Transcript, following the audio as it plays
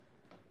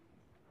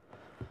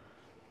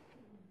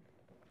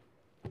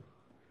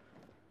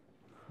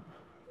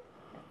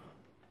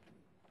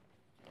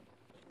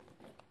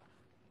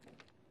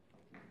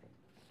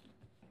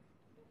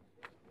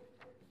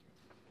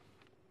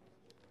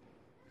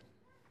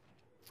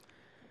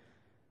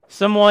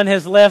Someone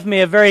has left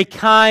me a very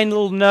kind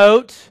little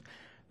note.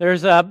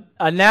 There's a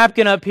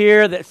napkin up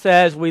here that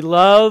says, "We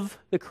love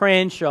the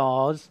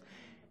Cranshaws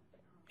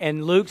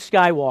and Luke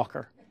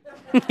Skywalker."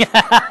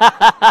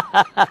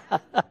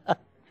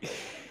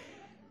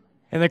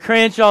 And the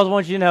Cranshaws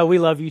want you to know we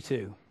love you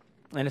too.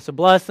 And it's a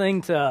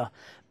blessing to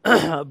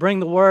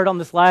bring the word on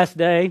this last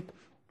day.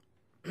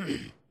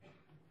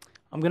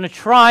 I'm going to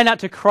try not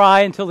to cry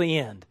until the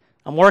end.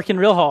 I'm working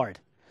real hard.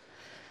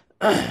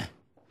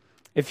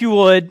 If you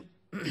would,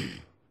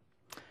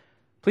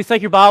 please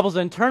take your Bibles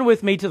and turn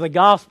with me to the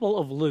Gospel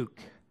of Luke.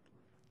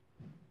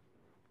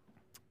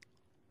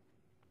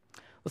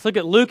 Let's look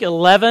at Luke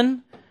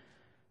 11,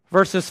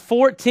 verses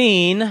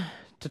 14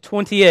 to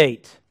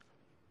 28.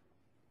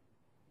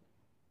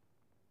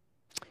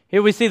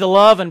 Here we see the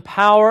love and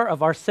power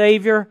of our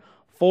Savior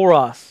for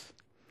us.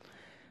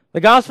 The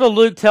Gospel of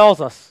Luke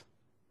tells us,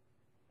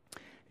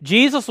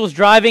 Jesus was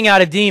driving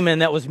out a demon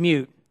that was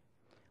mute.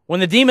 When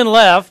the demon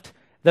left,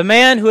 the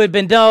man who had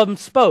been dumb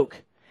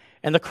spoke,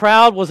 and the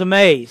crowd was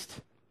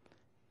amazed.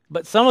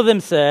 But some of them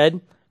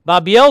said, "By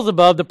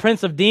Beelzebub, the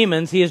prince of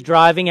demons, he is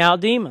driving out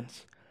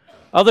demons."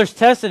 Others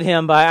tested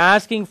him by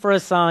asking for a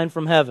sign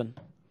from heaven.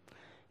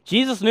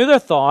 Jesus knew their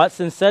thoughts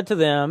and said to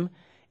them,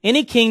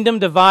 "Any kingdom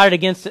divided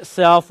against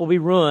itself will be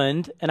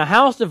ruined, and a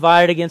house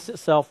divided against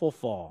itself will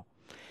fall.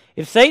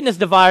 If Satan is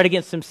divided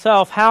against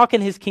himself, how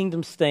can his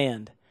kingdom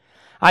stand?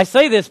 I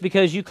say this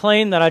because you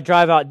claim that I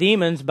drive out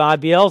demons by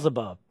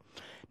Beelzebub.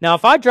 Now,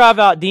 if I drive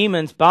out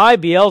demons by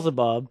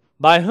Beelzebub,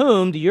 by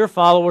whom do your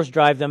followers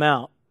drive them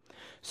out?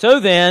 So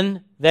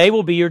then, they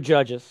will be your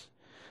judges.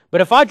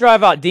 But if I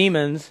drive out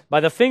demons by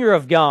the finger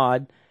of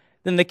God,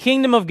 then the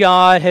kingdom of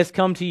God has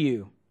come to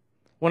you.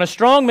 When a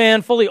strong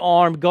man fully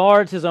armed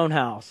guards his own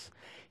house,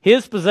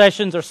 his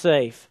possessions are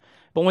safe.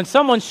 But when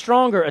someone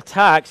stronger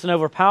attacks and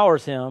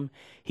overpowers him,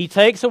 he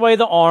takes away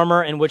the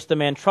armor in which the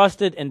man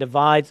trusted and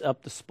divides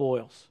up the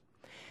spoils.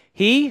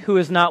 He who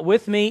is not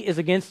with me is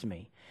against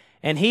me,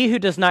 and he who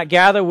does not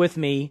gather with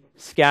me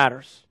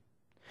scatters.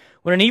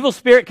 When an evil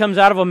spirit comes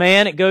out of a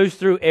man, it goes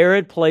through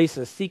arid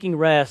places, seeking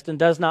rest, and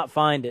does not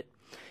find it.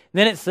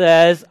 Then it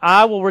says,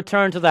 I will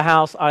return to the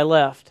house I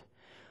left.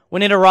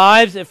 When it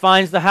arrives, it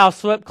finds the house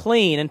swept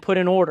clean and put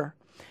in order.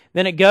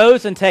 Then it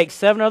goes and takes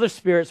 7 other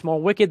spirits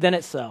more wicked than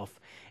itself,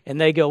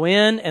 and they go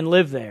in and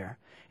live there.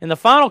 And the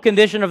final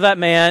condition of that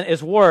man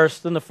is worse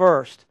than the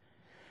first.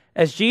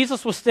 As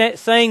Jesus was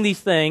saying these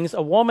things,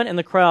 a woman in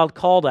the crowd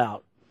called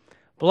out,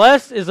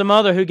 Blessed is the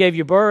mother who gave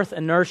you birth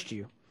and nursed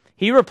you.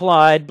 He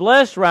replied,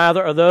 Blessed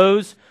rather are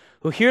those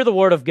who hear the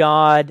word of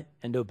God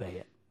and obey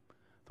it.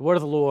 The word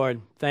of the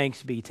Lord,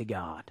 thanks be to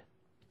God.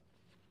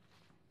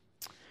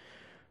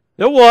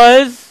 There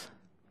was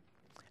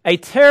a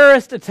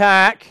terrorist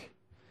attack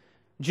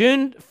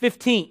June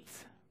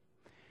 15th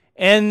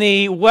in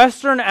the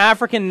Western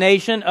African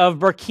nation of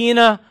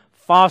Burkina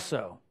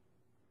Faso.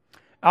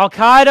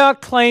 Al-Qaeda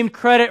claimed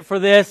credit for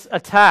this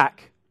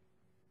attack.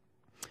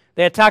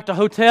 They attacked a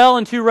hotel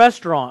and 2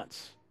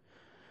 restaurants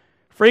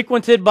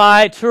frequented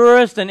by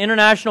tourists and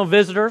international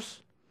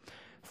visitors.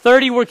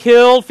 30 were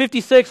killed,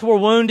 56 were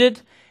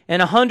wounded,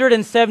 and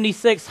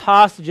 176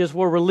 hostages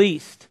were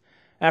released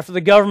after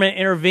the government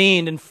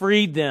intervened and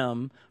freed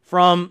them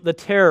from the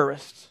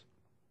terrorists.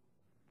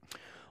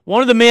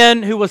 One of the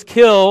men who was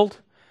killed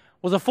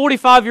was a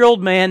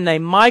 45-year-old man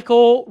named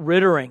Michael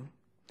Rittering.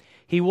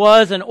 He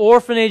was an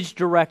orphanage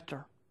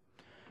director.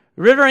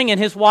 Rittering and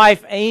his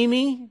wife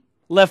Amy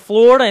left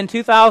Florida in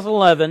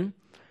 2011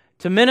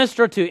 to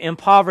minister to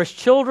impoverished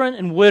children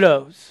and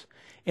widows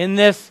in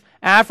this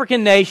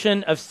African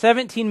nation of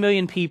 17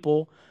 million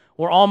people,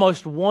 where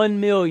almost 1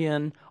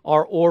 million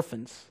are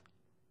orphans.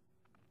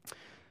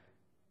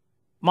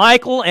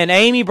 Michael and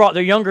Amy brought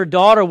their younger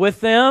daughter with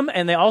them,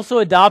 and they also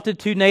adopted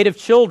 2 native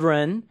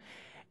children,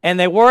 and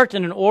they worked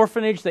in an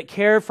orphanage that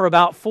cared for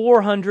about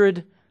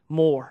 400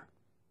 more.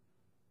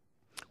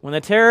 When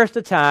the terrorists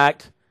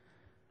attacked,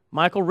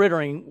 Michael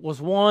Rittering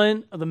was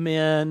one of the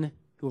men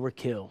who were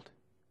killed.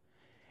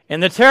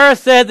 And the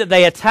terrorists said that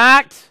they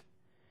attacked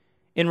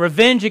in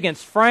revenge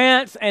against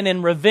France and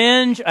in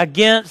revenge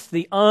against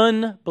the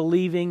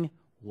unbelieving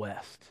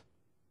West.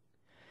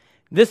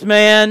 This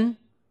man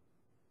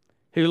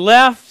who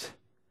left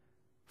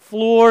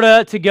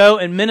Florida to go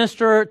and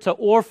minister to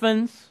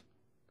orphans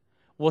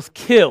was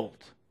killed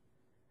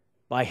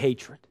by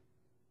hatred.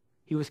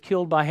 He was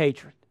killed by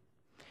hatred.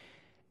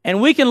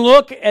 And we can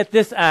look at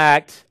this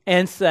act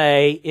and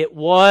say it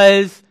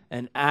was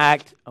an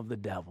act of the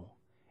devil.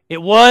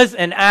 It was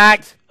an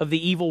act of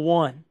the evil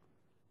one.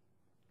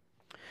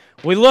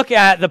 We look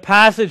at the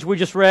passage we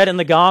just read in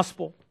the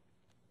gospel,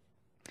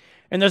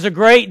 and there's a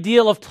great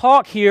deal of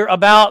talk here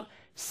about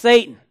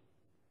Satan.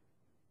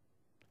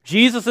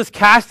 Jesus is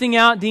casting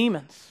out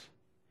demons.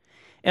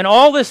 And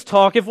all this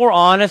talk, if we're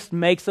honest,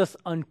 makes us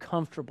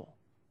uncomfortable.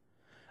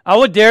 I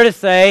would dare to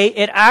say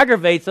it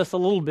aggravates us a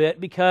little bit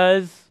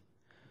because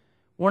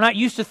we're not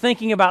used to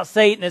thinking about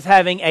Satan as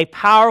having a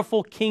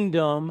powerful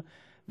kingdom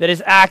that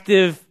is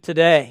active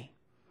today.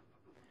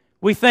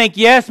 We think,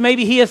 yes,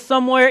 maybe he is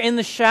somewhere in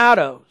the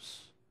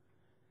shadows.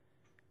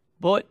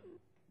 But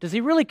does he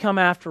really come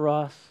after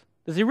us?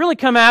 Does he really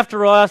come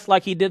after us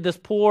like he did this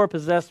poor,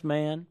 possessed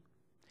man?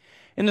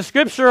 And the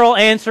scriptural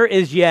answer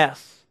is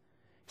yes.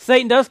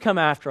 Satan does come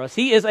after us.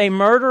 He is a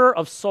murderer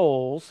of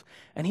souls,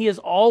 and he is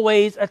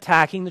always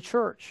attacking the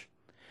church.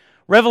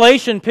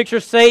 Revelation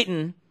pictures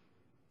Satan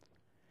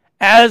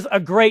as a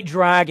great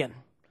dragon,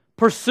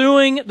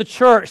 pursuing the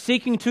church,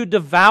 seeking to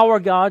devour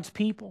God's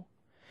people.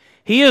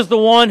 He is the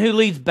one who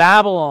leads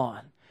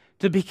Babylon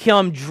to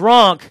become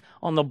drunk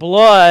on the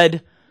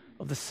blood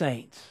of the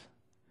saints.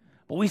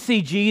 But we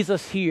see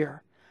Jesus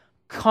here,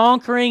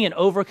 conquering and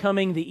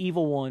overcoming the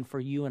evil one for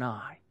you and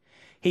I.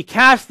 He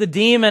cast the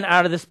demon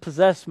out of this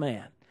possessed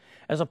man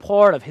as a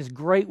part of his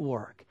great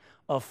work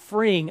of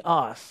freeing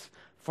us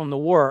from the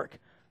work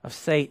of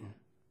Satan.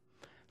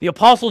 The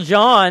Apostle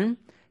John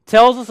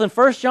tells us in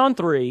 1 John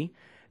 3,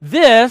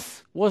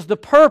 this was the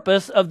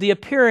purpose of the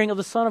appearing of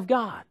the Son of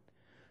God,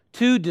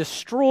 to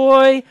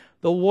destroy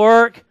the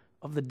work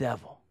of the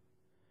devil.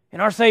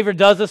 And our Savior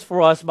does this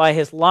for us by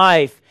his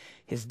life,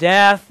 his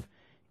death,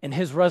 and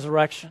his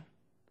resurrection.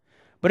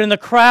 But in the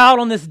crowd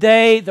on this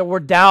day, there were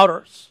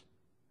doubters.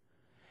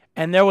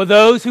 And there were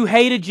those who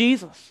hated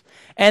Jesus.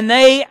 And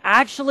they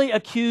actually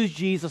accused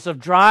Jesus of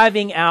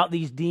driving out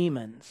these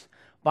demons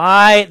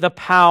by the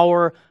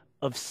power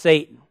of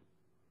Satan.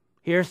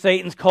 Here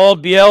Satan's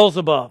called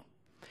Beelzebub.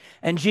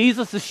 And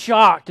Jesus is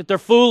shocked at their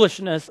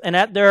foolishness and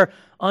at their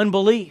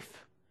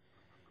unbelief.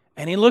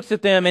 And he looks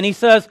at them and he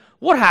says,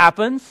 what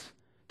happens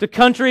to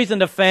countries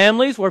and to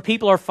families where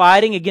people are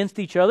fighting against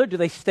each other? Do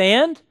they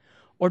stand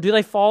or do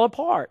they fall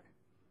apart?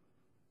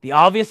 The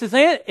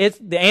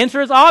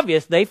answer is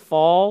obvious. They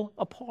fall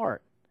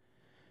apart.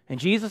 And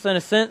Jesus, in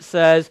a sense,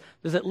 says,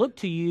 does it look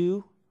to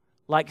you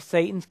like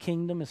Satan's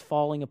kingdom is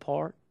falling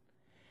apart?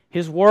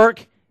 His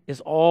work is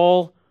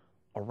all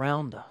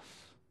around us.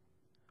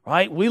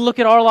 Right? We look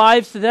at our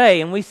lives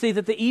today and we see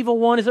that the evil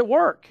one is at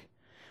work.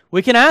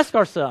 We can ask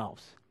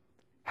ourselves,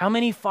 how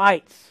many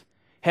fights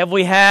have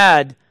we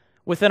had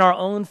within our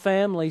own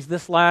families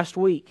this last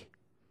week?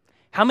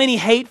 How many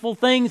hateful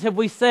things have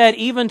we said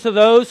even to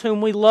those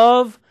whom we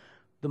love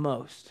the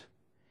most?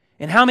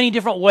 In how many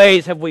different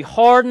ways have we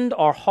hardened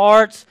our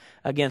hearts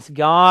against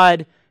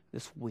God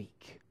this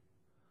week?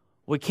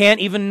 We can't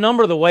even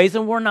number the ways,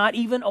 and we're not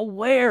even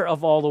aware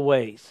of all the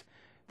ways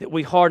that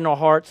we harden our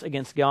hearts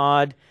against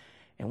God,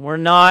 and we're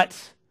not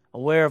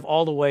aware of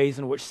all the ways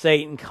in which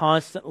Satan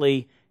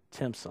constantly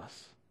tempts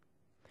us.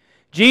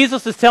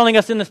 Jesus is telling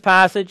us in this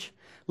passage,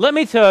 let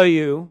me tell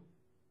you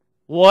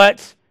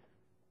what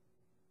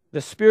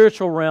the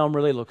spiritual realm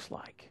really looks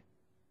like.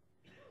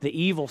 The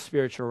evil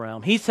spiritual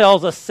realm. He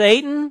tells us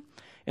Satan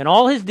and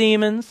all his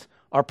demons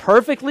are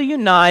perfectly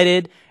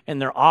united in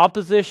their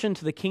opposition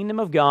to the kingdom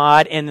of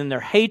God and in their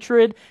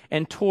hatred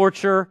and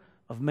torture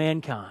of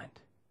mankind.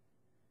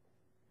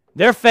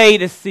 Their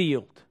fate is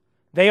sealed.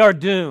 They are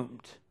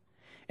doomed.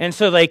 And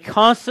so they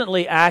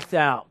constantly act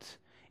out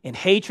in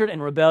hatred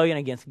and rebellion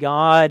against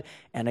God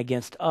and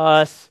against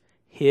us,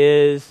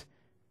 his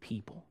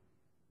people.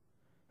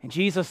 And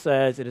Jesus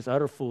says it is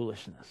utter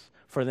foolishness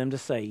for them to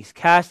say he's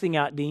casting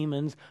out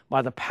demons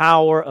by the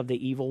power of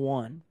the evil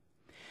one.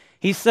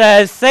 He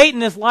says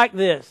Satan is like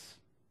this.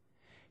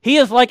 He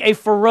is like a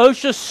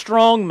ferocious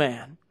strong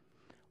man,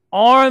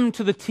 armed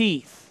to the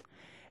teeth,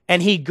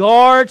 and he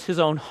guards his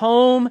own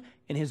home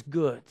and his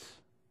goods.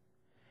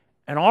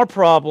 And our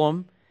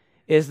problem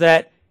is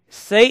that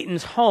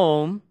Satan's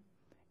home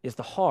is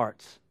the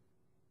hearts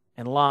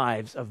and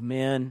lives of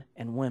men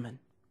and women.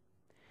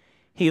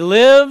 He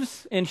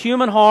lives in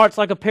human hearts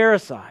like a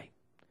parasite,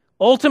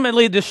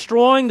 ultimately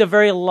destroying the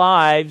very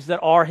lives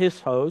that are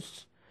his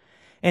hosts.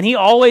 And he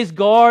always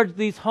guards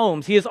these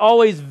homes. He is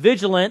always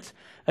vigilant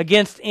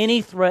against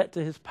any threat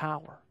to his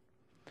power.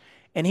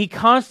 And he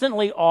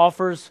constantly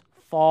offers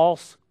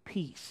false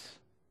peace.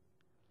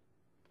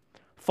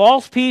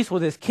 False peace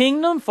with his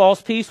kingdom,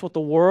 false peace with the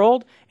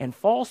world, and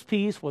false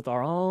peace with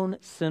our own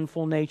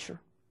sinful nature.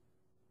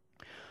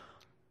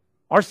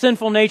 Our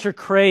sinful nature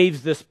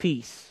craves this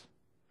peace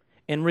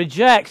and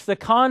rejects the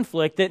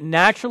conflict that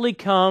naturally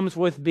comes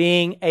with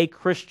being a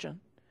Christian.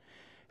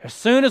 As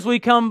soon as we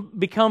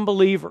become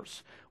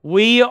believers,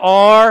 we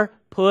are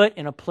put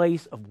in a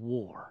place of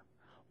war.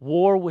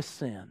 War with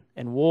sin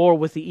and war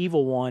with the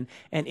evil one,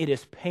 and it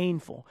is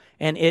painful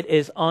and it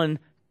is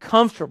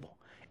uncomfortable.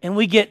 And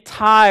we get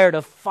tired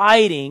of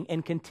fighting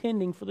and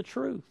contending for the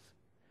truth.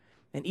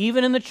 And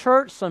even in the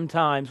church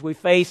sometimes we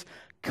face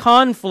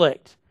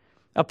conflict,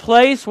 a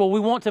place where we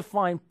want to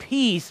find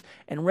peace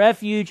and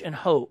refuge and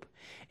hope.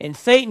 And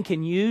Satan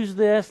can use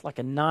this like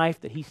a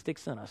knife that he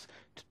sticks in us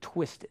to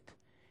twist it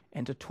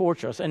and to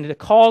torture us and to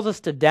cause us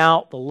to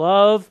doubt the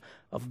love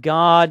of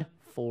God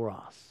for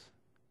us.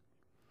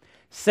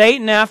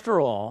 Satan, after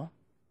all,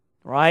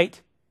 right,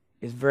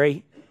 is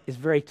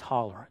very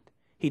tolerant.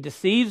 He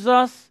deceives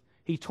us,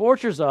 he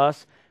tortures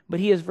us,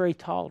 but he is very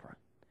tolerant.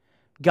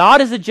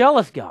 God is a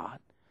jealous God.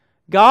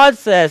 God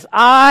says,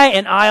 I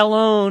and I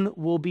alone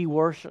will be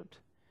worshipped.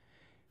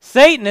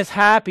 Satan is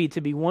happy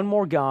to be one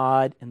more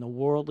god in the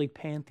worldly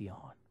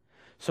pantheon.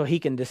 so he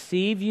can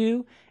deceive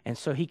you and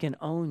so he can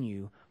own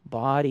you,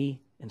 body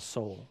and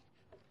soul.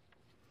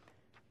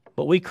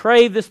 But we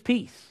crave this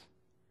peace.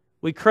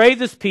 We crave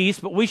this peace,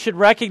 but we should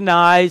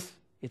recognize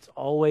it's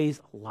always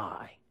a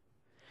lie.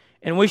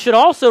 And we should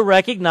also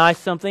recognize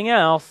something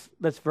else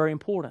that's very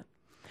important.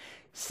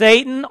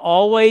 Satan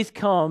always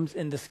comes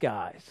in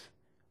disguise.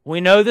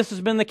 We know this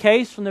has been the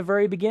case from the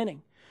very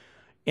beginning.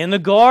 In the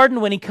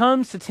garden, when he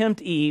comes to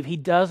tempt Eve, he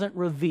doesn't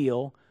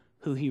reveal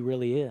who he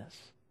really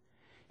is.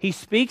 He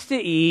speaks to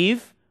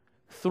Eve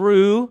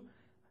through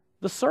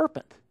the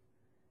serpent.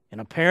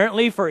 And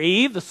apparently for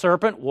Eve, the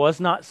serpent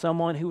was not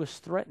someone who was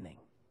threatening.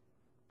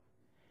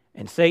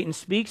 And Satan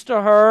speaks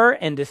to her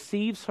and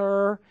deceives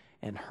her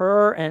and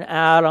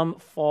Adam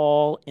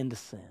fall into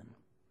sin.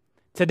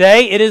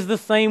 Today, it is the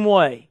same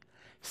way.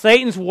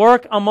 Satan's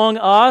work among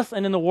us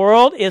and in the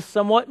world is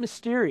somewhat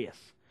mysterious.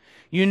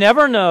 You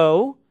never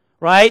know,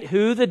 right,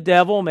 who the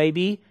devil may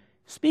be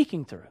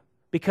speaking through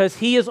because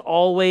he is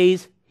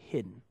always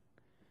hidden.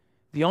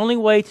 The only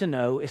way to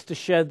know is to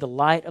shed the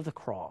light of the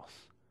cross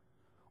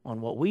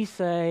on what we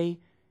say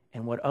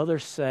and what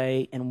others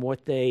say and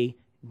what they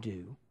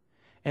do.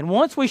 And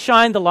once we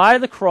shine the light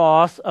of the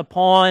cross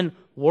upon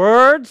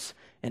words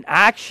and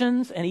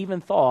actions and even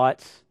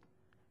thoughts,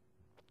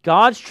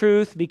 God's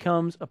truth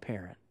becomes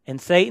apparent and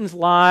Satan's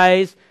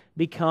lies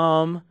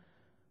become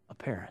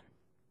apparent.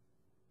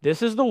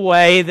 This is the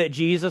way that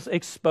Jesus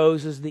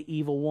exposes the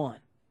evil one.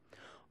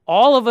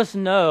 All of us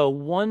know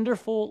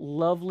wonderful,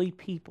 lovely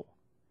people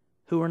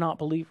who are not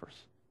believers.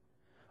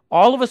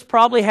 All of us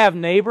probably have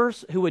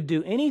neighbors who would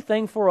do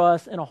anything for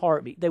us in a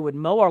heartbeat. They would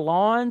mow our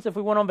lawns if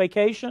we went on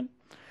vacation.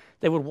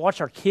 They would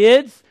watch our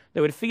kids.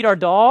 They would feed our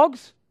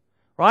dogs,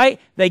 right?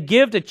 They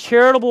give to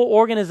charitable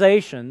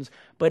organizations,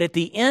 but at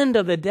the end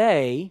of the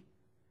day,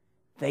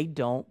 they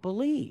don't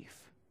believe.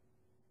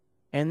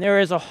 And there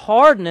is a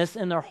hardness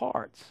in their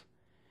hearts.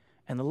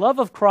 And the love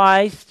of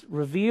Christ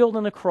revealed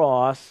in the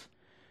cross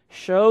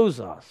shows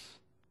us,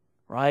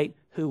 right,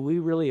 who we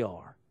really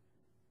are.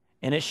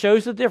 And it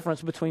shows the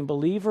difference between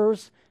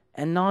believers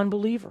and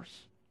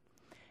non-believers.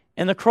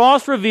 And the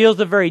cross reveals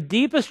the very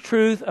deepest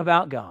truth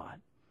about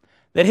God,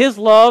 that His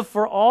love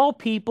for all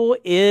people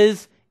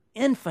is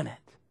infinite.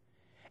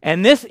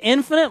 And this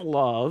infinite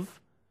love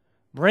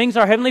brings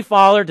our Heavenly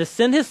Father to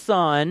send His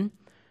Son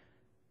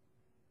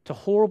to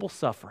horrible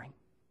suffering,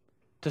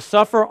 to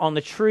suffer on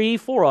the tree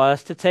for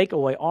us to take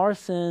away our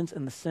sins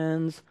and the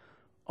sins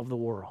of the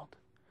world.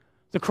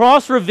 The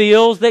cross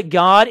reveals that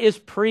God is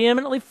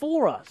preeminently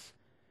for us.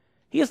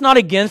 He is not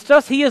against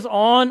us. He is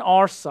on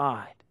our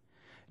side.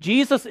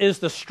 Jesus is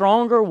the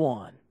stronger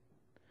one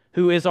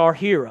who is our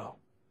hero,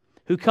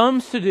 who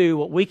comes to do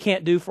what we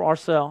can't do for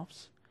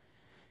ourselves.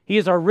 He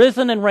is our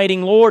risen and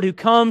reigning Lord who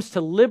comes to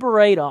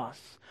liberate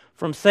us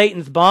from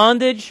Satan's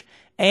bondage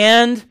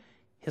and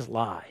his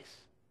lies.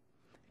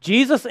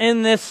 Jesus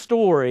in this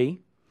story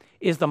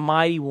is the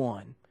mighty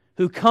one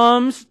who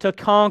comes to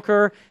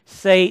conquer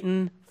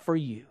Satan for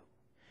you.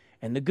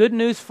 And the good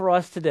news for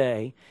us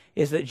today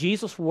is that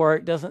Jesus'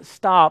 work doesn't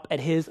stop at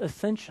His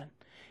ascension.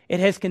 It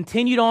has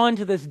continued on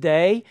to this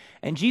day,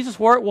 and Jesus'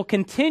 work will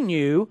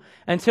continue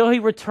until He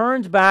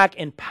returns back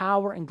in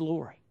power and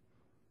glory.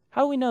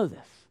 How do we know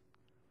this?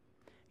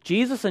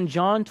 Jesus in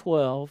John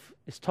 12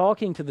 is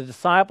talking to the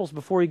disciples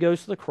before He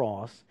goes to the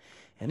cross,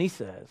 and He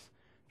says,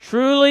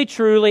 "Truly,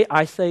 truly,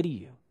 I say to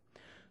you,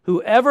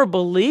 whoever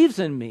believes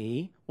in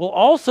me will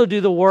also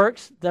do the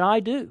works that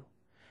I do.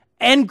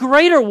 And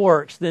greater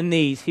works than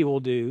these he will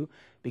do,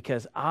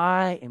 because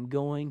I am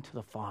going to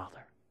the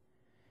Father."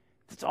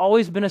 It's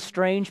always been a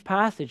strange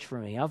passage for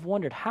me. I've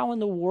wondered, how in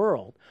the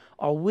world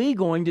are we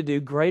going to do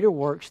greater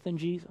works than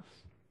Jesus?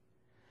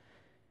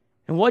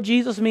 And what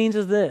Jesus means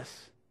is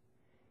this.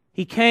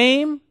 He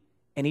came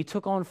and He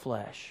took on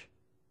flesh.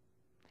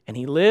 And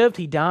He lived,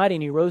 He died,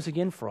 and He rose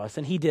again for us.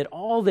 And He did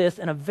all this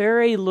in a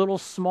very little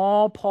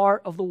small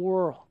part of the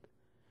world.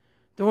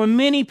 There were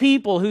many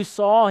people who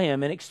saw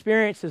Him and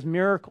experienced His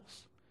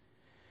miracles.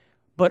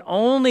 But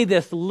only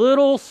this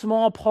little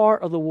small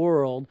part of the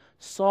world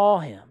saw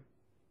Him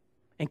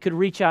and could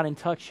reach out and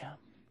touch Him.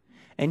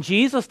 And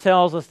Jesus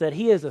tells us that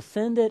He has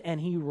ascended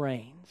and He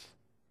reigns.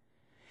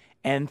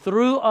 And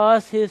through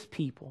us, His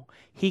people,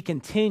 He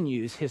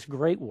continues His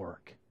great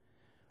work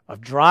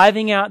of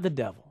driving out the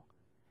devil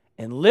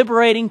and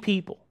liberating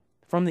people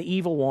from the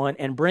evil one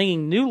and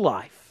bringing new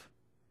life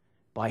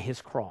by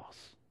His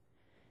cross.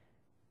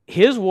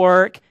 His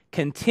work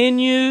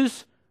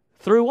continues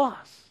through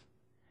us.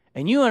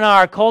 And you and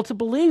I are called to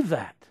believe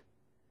that.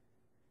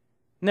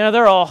 Now,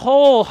 there are a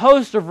whole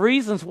host of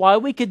reasons why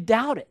we could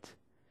doubt it.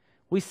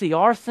 We see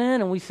our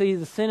sin and we see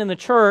the sin in the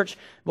church,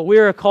 but we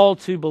are called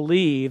to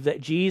believe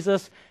that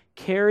Jesus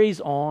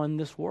carries on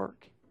this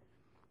work.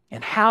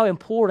 And how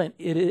important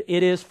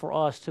it is for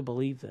us to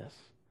believe this.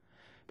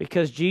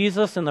 Because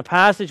Jesus, in the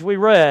passage we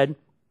read,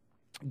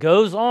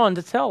 goes on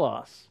to tell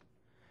us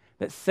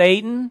that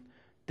Satan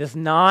does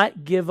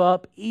not give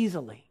up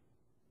easily.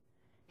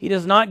 He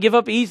does not give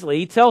up easily.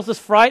 He tells this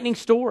frightening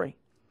story.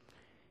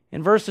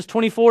 In verses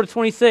 24 to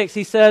 26,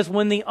 he says,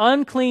 when the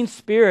unclean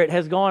spirit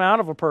has gone out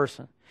of a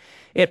person,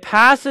 it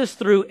passes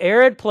through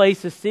arid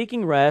places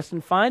seeking rest,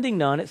 and finding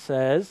none, it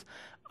says,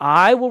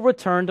 I will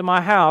return to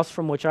my house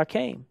from which I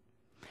came.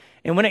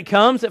 And when it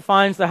comes, it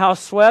finds the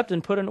house swept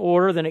and put in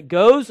order. Then it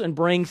goes and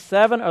brings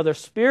 7 other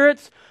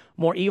spirits,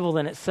 more evil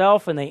than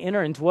itself, and they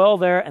enter and dwell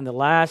there, and the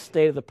last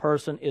state of the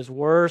person is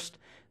worse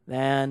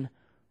than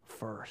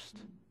first.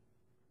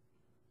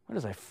 What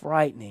is a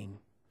frightening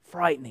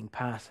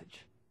passage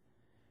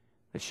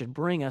that should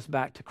bring us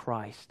back to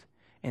Christ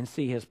and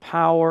see his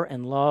power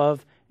and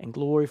love and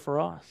glory for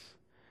us.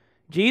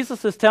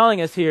 Jesus is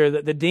telling us here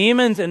that the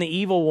demons and the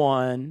evil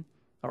one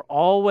are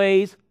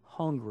always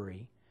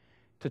hungry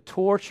to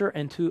torture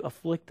and to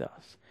afflict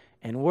us,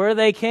 and where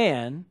they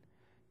can,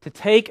 to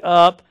take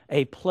up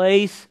a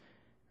place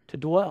to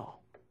dwell.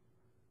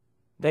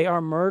 They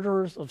are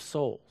murderers of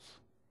souls.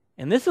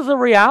 And this is a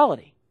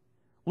reality.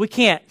 We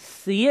can't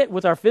see it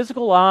with our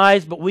physical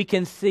eyes, but we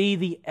can see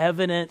the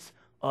evidence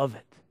of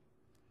it.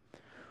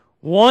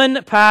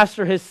 One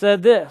pastor has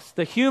said this: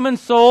 the human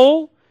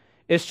soul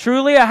is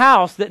truly a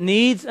house that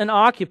needs an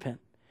occupant.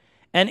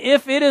 And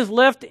if it is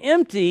left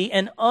empty,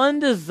 an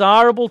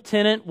undesirable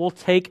tenant will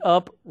take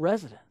up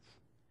residence.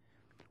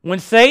 When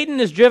Satan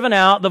is driven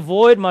out, the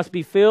void must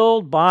be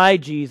filled by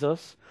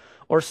Jesus,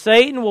 or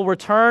Satan will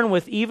return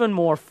with even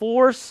more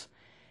force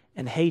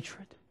and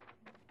hatred.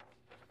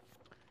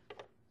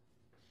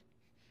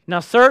 Now,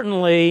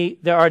 certainly,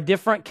 there are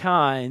different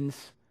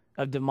kinds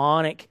of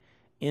demonic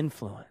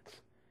influence.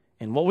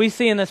 And what we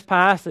see in this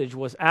passage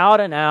was out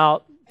and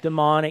out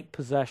demonic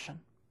possession.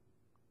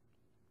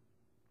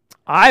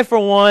 I, for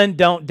one,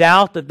 don't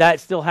doubt that that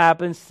still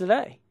happens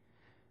today.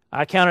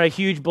 I count it a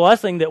huge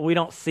blessing that we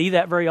don't see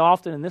that very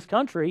often in this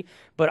country,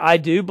 but I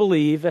do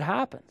believe it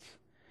happens.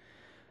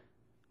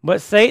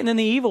 But Satan and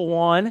the evil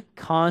one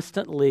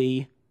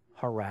constantly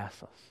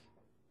harass us.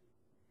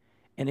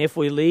 And if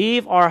we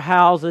leave our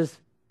houses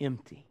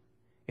empty,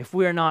 if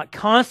we are not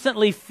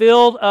constantly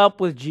filled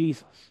up with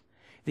Jesus,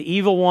 the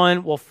evil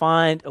one will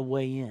find a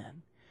way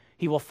in.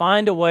 He will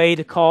find a way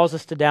to cause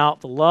us to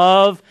doubt the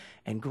love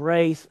and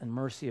grace and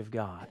mercy of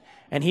God.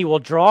 And he will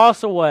draw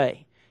us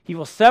away. He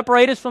will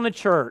separate us from the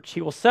church.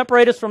 He will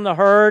separate us from the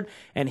herd,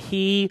 and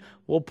he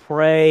will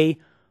prey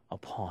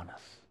upon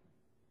us.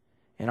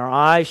 And our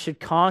eyes should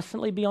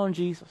constantly be on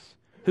Jesus,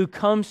 who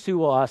comes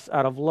to us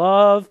out of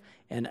love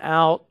and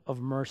out of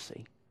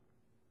mercy.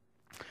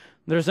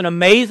 There's an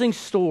amazing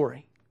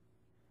story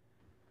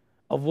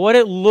of what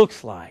it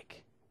looks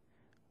like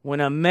when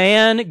a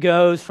man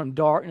goes from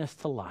darkness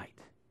to light.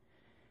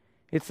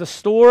 It's the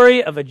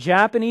story of a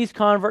Japanese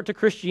convert to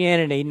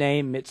Christianity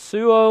named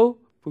Mitsuo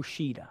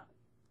Fushida.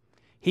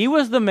 He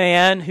was the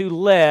man who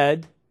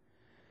led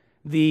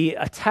the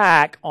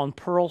attack on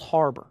Pearl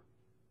Harbor.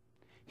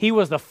 He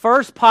was the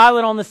first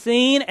pilot on the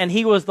scene, and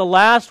he was the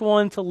last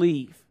one to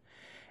leave.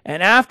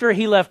 And after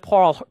he left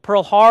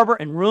Pearl Harbor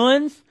in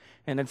ruins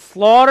and had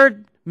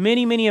slaughtered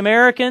many, many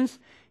Americans,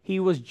 he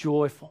was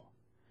joyful.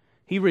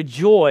 He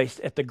rejoiced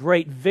at the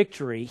great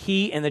victory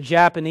he and the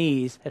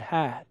Japanese had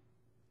had.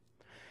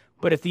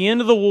 But at the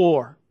end of the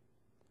war,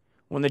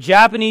 when the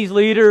Japanese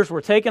leaders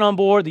were taken on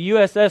board the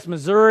USS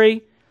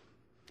Missouri,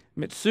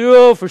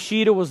 Mitsuo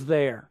Fushida was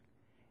there,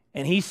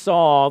 and he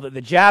saw that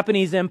the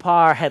Japanese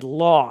Empire had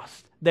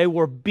lost. They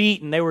were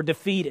beaten, they were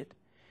defeated,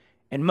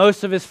 and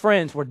most of his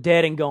friends were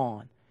dead and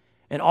gone.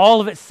 And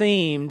all of it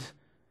seemed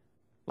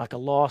like a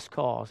lost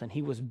cause, and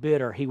he was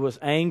bitter, he was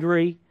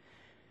angry,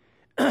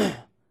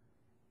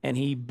 and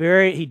he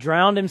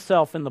drowned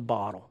himself in the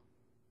bottle.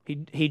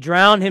 He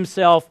drowned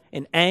himself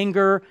in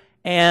anger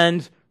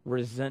and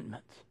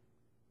resentment.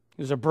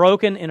 He was a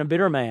broken and a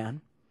bitter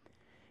man.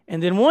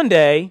 And then one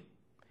day,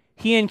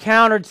 he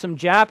encountered some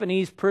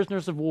Japanese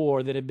prisoners of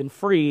war that had been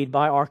freed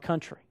by our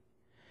country.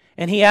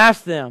 And he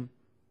asked them,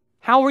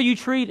 "How were you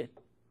treated?"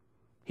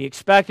 He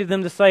expected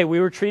them to say, "We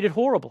were treated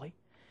horribly."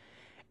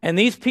 And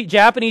these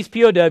Japanese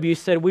POWs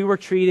said, "We were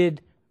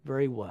treated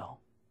very well."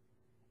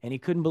 And he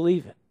couldn't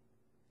believe it.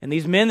 And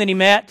these men that he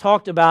met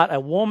talked about a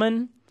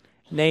woman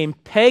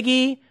named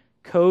Peggy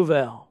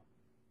Covell.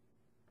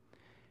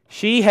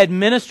 She had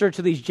ministered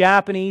to these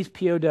Japanese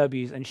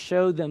POWs and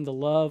showed them the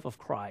love of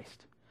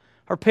Christ.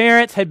 Her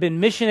parents had been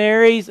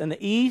missionaries in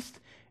the East,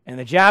 and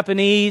the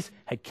Japanese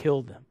had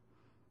killed them.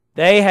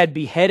 They had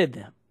beheaded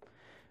them.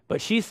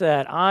 But she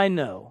said, "I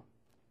know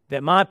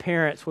that my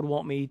parents would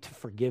want me to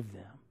forgive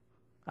them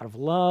out of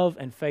love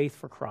and faith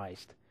for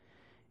Christ."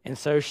 And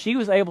so she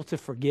was able to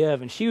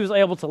forgive, and she was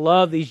able to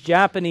love these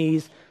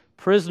Japanese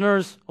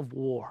prisoners of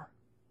war.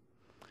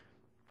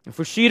 And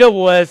Fushida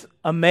was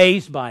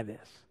amazed by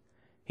this.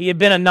 He had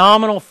been a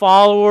nominal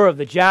follower of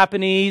the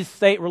Japanese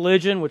state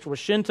religion, which was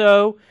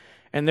Shinto,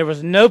 and there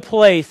was no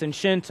place in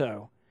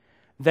Shinto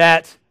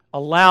that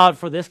allowed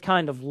for this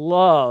kind of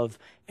love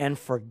and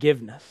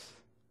forgiveness.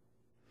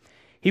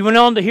 He went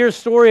on to hear a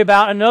story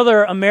about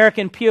another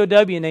American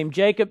POW named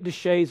Jacob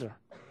DeShazer.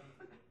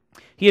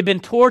 He had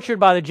been tortured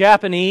by the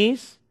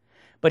Japanese,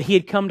 but he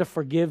had come to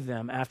forgive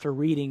them after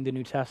reading the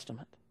New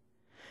Testament.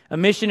 a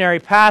missionary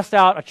passed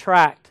out a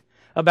tract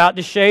about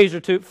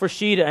DeShazer for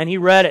Sheeta, and he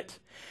read it.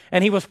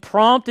 And he was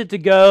prompted to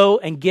go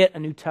and get a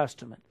New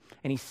Testament.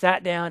 And he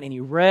sat down and he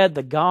read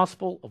the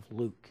Gospel of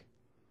Luke.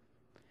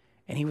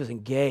 And he was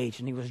engaged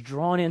and he was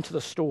drawn into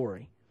the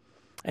story.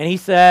 And he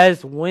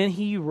says, when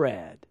he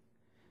read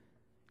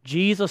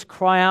Jesus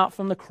cry out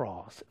from the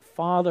cross,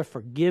 Father,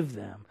 forgive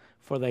them,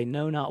 for they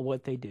know not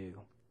what they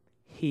do,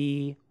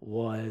 he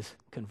was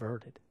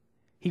converted.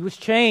 He was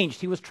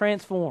changed. He was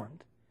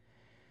transformed.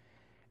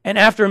 And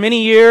after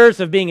many years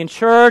of being in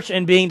church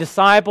and being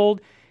discipled,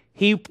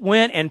 he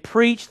went and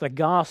preached the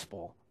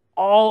gospel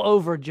all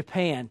over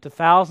Japan to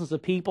thousands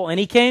of people. And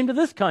he came to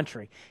this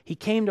country. He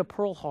came to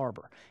Pearl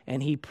Harbor,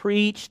 and he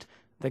preached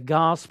the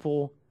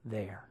gospel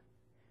there.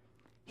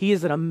 He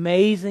is an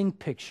amazing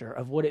picture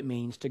of what it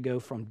means to go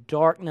from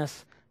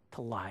darkness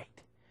to light.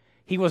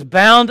 He was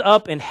bound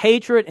up in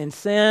hatred and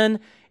sin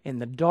in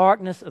the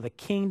darkness of the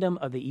kingdom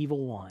of the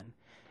evil one.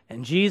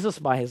 And Jesus,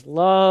 by his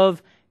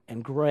love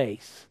and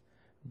grace,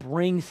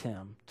 brings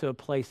him to a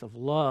place of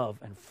love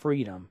and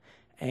freedom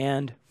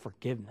and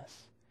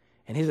forgiveness.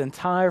 And his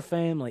entire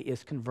family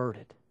is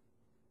converted.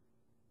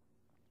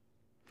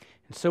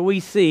 And so we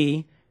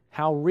see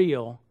how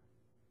real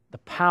the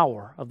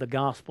power of the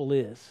gospel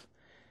is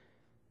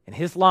in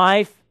his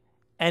life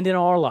and in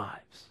our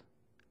lives.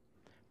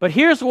 But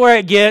here's where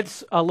it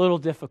gets a little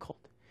difficult.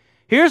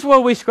 Here's where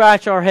we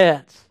scratch our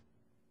heads.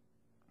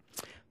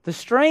 The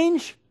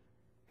strange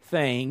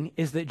thing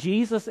is that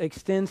Jesus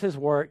extends his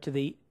work to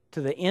the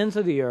ends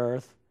of the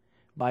earth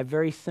by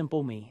very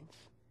simple means.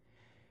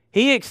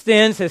 He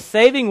extends his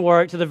saving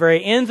work to the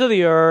very ends of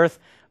the earth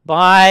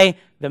by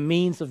the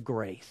means of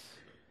grace.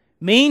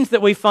 Means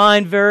that we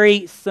find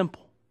very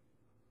simple.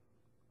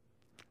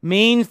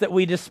 Means that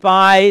we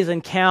despise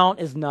and count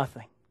as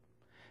nothing.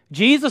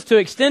 Jesus, to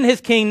extend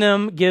his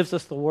kingdom, gives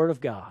us the Word of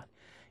God.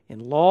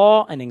 In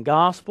law and in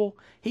gospel,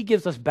 he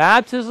gives us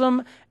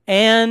baptism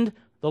and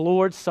the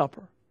Lord's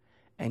Supper.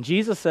 And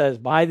Jesus says,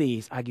 by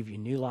these I give you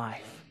new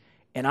life.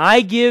 And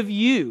I give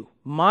you,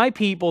 my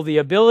people, the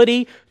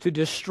ability to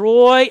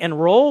destroy and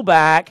roll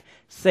back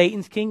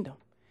Satan's kingdom.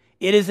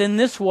 It is in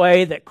this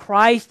way that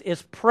Christ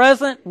is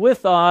present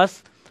with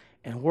us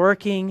and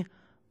working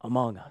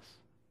among us.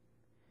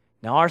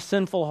 Now, our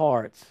sinful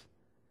hearts,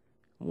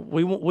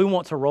 we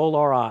want to roll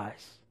our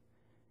eyes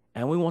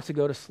and we want to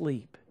go to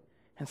sleep.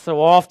 And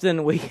so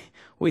often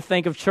we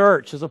think of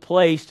church as a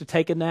place to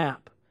take a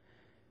nap,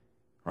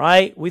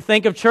 right? We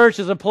think of church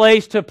as a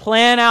place to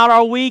plan out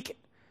our week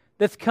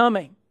that's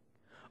coming.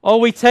 Or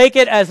we take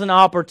it as an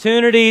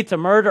opportunity to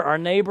murder our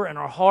neighbor in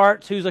our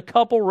hearts who's a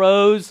couple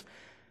rows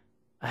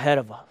ahead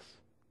of us.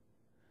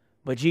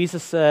 But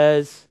Jesus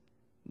says,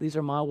 these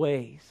are my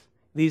ways.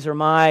 These are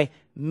my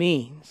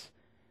means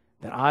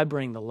that I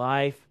bring the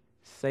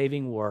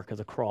life-saving work of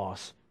the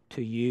cross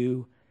to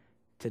you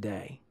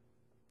today.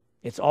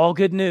 It's all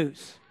good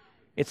news.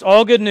 It's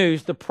all good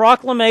news. The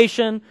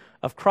proclamation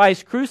of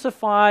Christ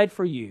crucified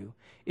for you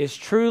is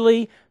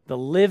truly the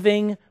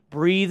living,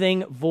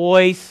 breathing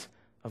voice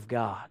of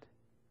God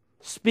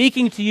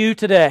speaking to you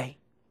today.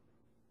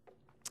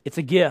 It's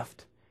a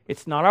gift.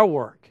 It's not our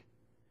work,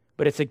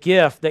 but it's a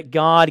gift that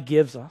God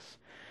gives us.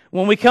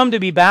 When we come to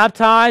be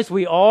baptized,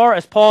 we are,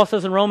 as Paul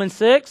says in Romans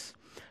 6,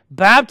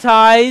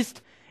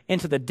 baptized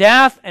into the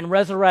death and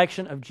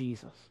resurrection of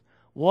Jesus.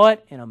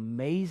 What an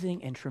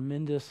amazing and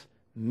tremendous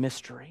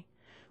mystery.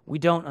 We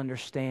don't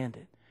understand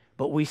it,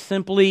 but we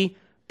simply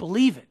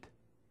believe it.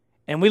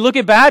 And we look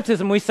at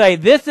baptism, we say,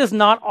 this is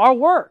not our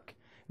work.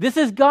 This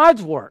is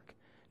God's work.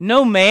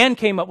 No man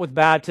came up with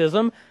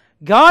baptism.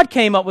 God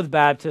came up with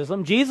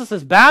baptism. Jesus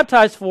is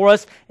baptized for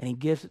us, and he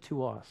gives it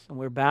to us. And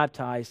we're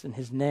baptized in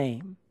his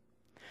name.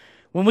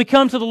 When we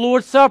come to the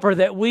Lord's Supper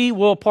that we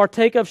will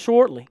partake of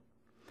shortly,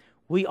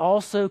 we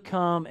also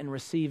come and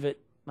receive it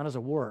not as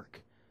a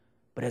work,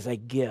 but as a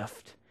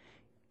gift.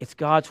 It's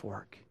God's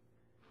work.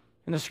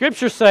 And the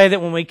Scriptures say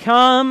that when we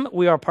come,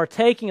 we are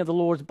partaking of the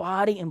Lord's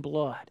body and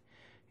blood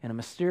in a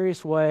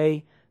mysterious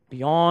way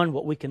beyond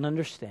what we can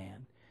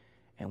understand.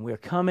 And we're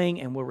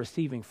coming and we're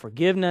receiving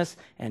forgiveness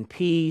and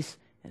peace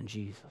in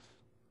Jesus.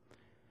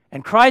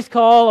 And Christ's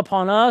call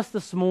upon us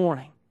this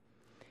morning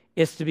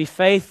is to be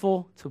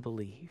faithful to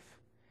believe,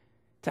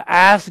 to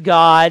ask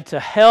God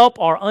to help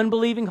our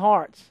unbelieving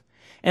hearts,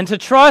 and to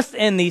trust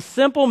in these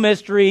simple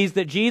mysteries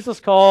that Jesus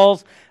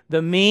calls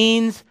the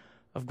means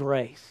of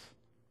grace.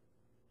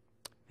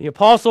 The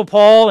Apostle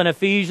Paul in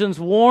Ephesians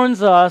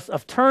warns us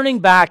of turning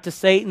back to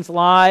Satan's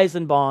lies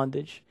and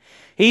bondage.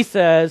 He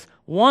says,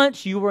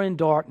 once you were in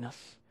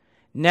darkness,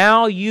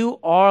 now you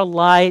are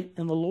light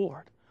in the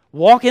Lord.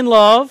 Walk in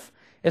love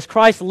as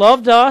Christ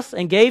loved us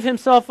and gave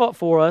himself up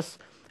for us,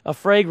 a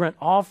fragrant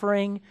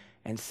offering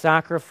and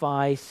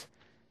sacrifice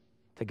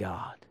to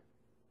God.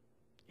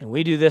 And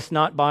we do this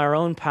not by our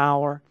own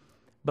power,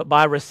 but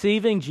by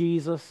receiving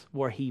Jesus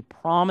where he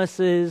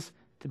promises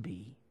to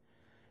be,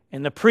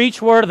 in the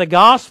preached word of the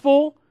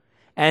gospel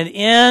and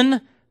in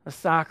the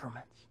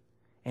sacraments.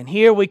 And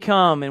here we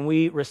come and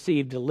we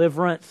receive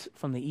deliverance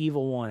from the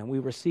evil one, and we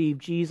receive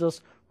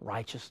Jesus'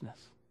 righteousness.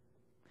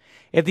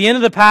 At the end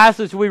of the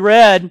passage we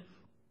read,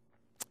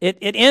 it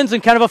ends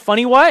in kind of a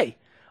funny way.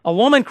 A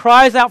woman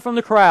cries out from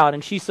the crowd,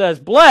 and she says,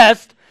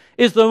 "Blessed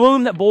is the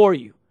womb that bore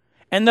you,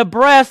 and the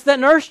breast that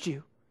nursed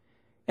you."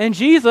 And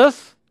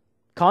Jesus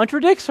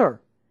contradicts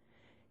her.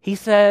 He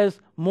says,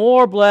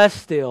 "More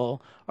blessed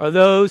still are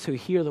those who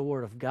hear the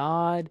word of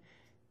God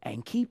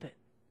and keep it."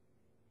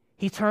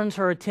 He turns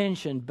her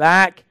attention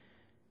back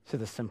to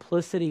the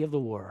simplicity of the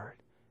word,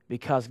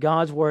 because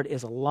God's word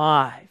is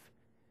alive,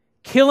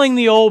 killing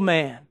the old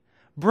man,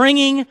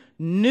 bringing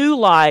new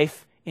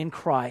life in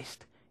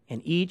Christ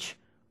in each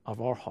of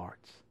our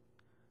hearts.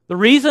 The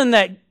reason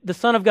that the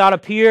Son of God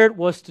appeared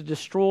was to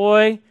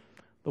destroy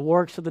the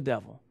works of the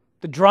devil,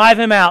 to drive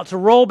him out, to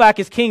roll back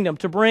his kingdom,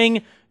 to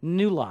bring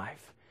new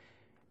life.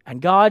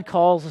 And God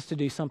calls us to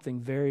do something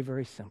very,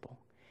 very simple.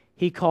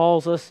 He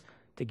calls us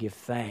to give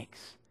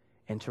thanks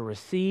and to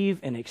receive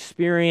and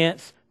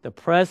experience the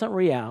present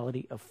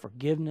reality of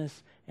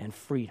forgiveness and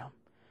freedom,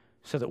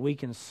 so that we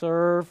can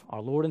serve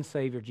our Lord and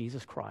Savior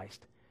Jesus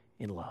Christ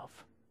in love.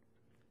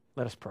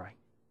 Let us pray.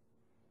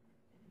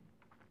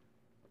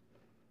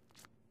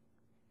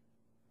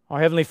 Our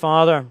Heavenly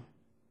Father,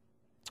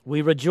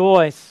 we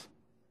rejoice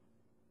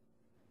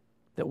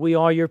that we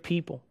are your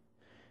people,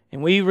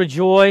 and we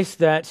rejoice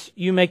that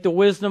you make the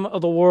wisdom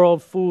of the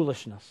world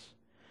foolishness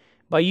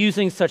by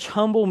using such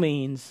humble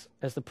means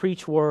as the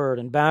preached word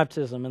and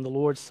baptism and the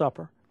Lord's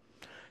Supper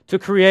to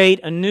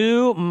create a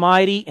new,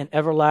 mighty, and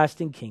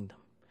everlasting kingdom.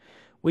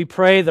 We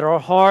pray that our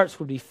hearts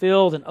would be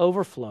filled and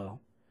overflow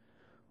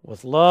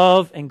with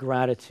love and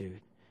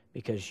gratitude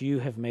because you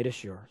have made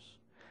us yours.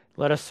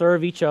 Let us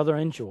serve each other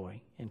in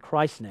joy. In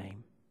Christ's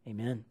name,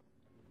 amen.